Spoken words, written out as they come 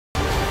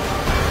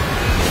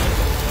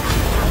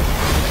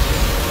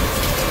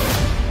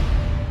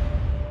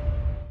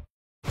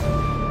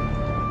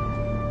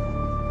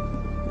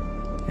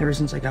Ever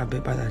since I got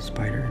bit by that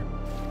spider,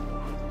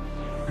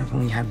 I've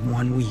only had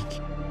 1 week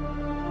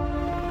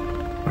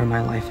where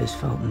my life has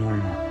felt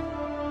normal.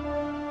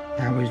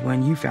 That was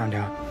when you found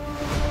out.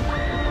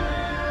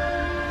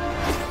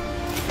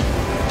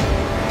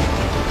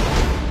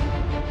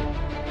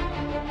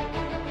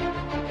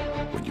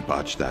 When you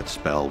botched that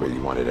spell where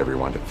you wanted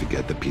everyone to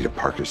forget that Peter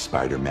Parker's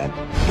Spider-Man,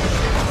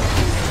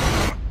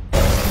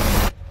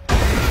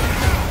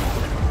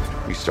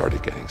 we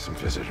started getting some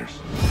visitors.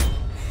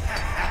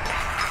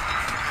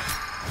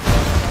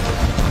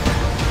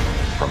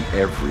 From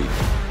every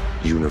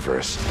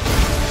universe.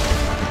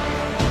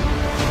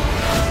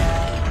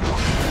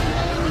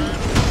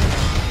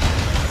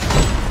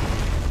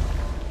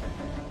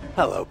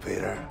 Hello,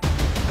 Peter.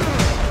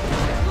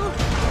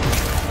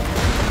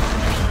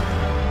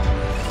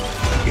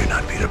 You're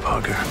not Peter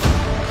Parker.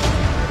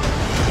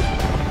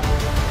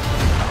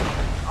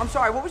 I'm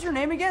sorry, what was your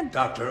name again?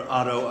 Dr.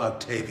 Otto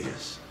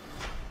Octavius.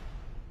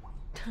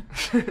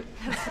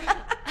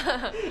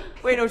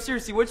 Wait, no,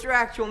 seriously, what's your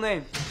actual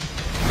name?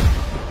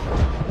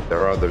 There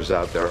are others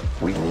out there.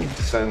 We need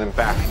to send them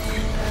back.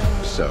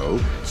 So,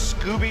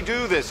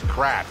 Scooby-Doo this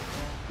crap.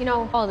 You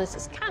know, all this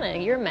is kind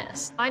of your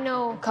mess. I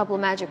know a couple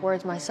of magic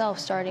words myself,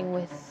 starting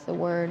with the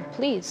word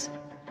please.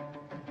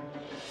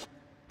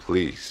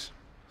 Please,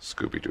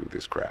 Scooby-Doo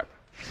this crap.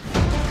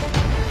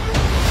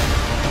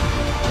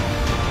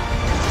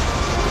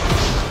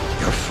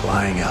 You're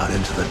flying out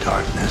into the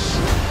darkness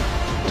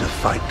to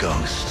fight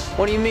ghosts.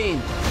 What do you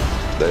mean?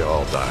 They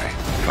all die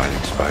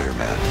fighting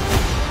Spider-Man.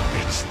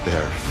 It's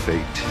their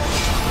fate.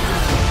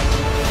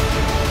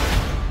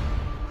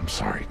 I'm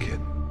sorry, kid.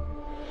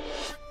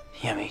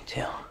 Yeah, me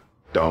too.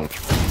 Don't.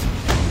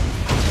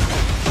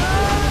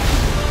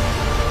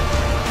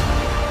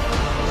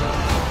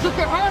 Look,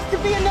 there has to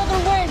be another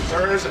way!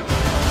 There isn't.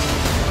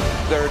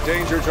 They're a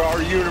danger to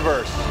our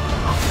universe.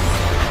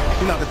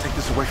 You're not gonna take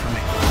this away from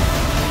me.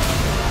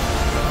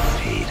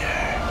 Peter,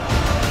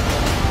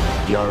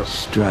 you're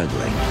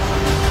struggling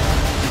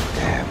to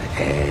have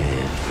everything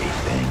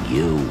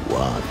you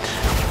want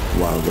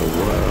while the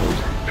world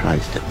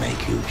tries to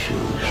make you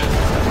choose.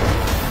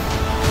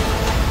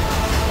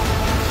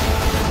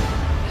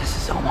 This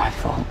is all my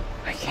fault.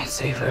 I can't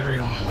save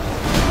everyone.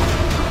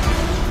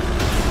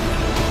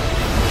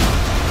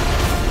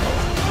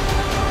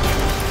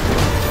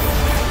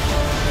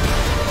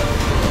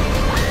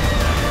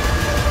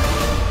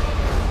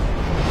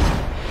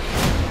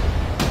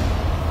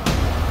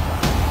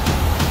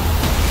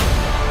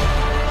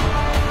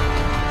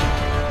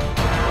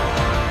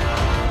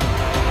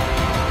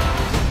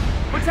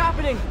 What's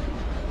happening?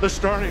 They're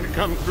starting to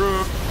come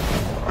through,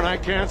 and I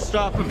can't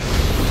stop them.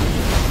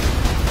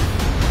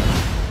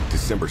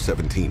 December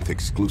 17th,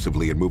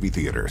 exclusively in movie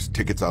theaters.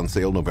 Tickets on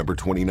sale November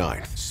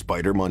 29th.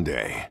 Spider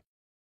Monday.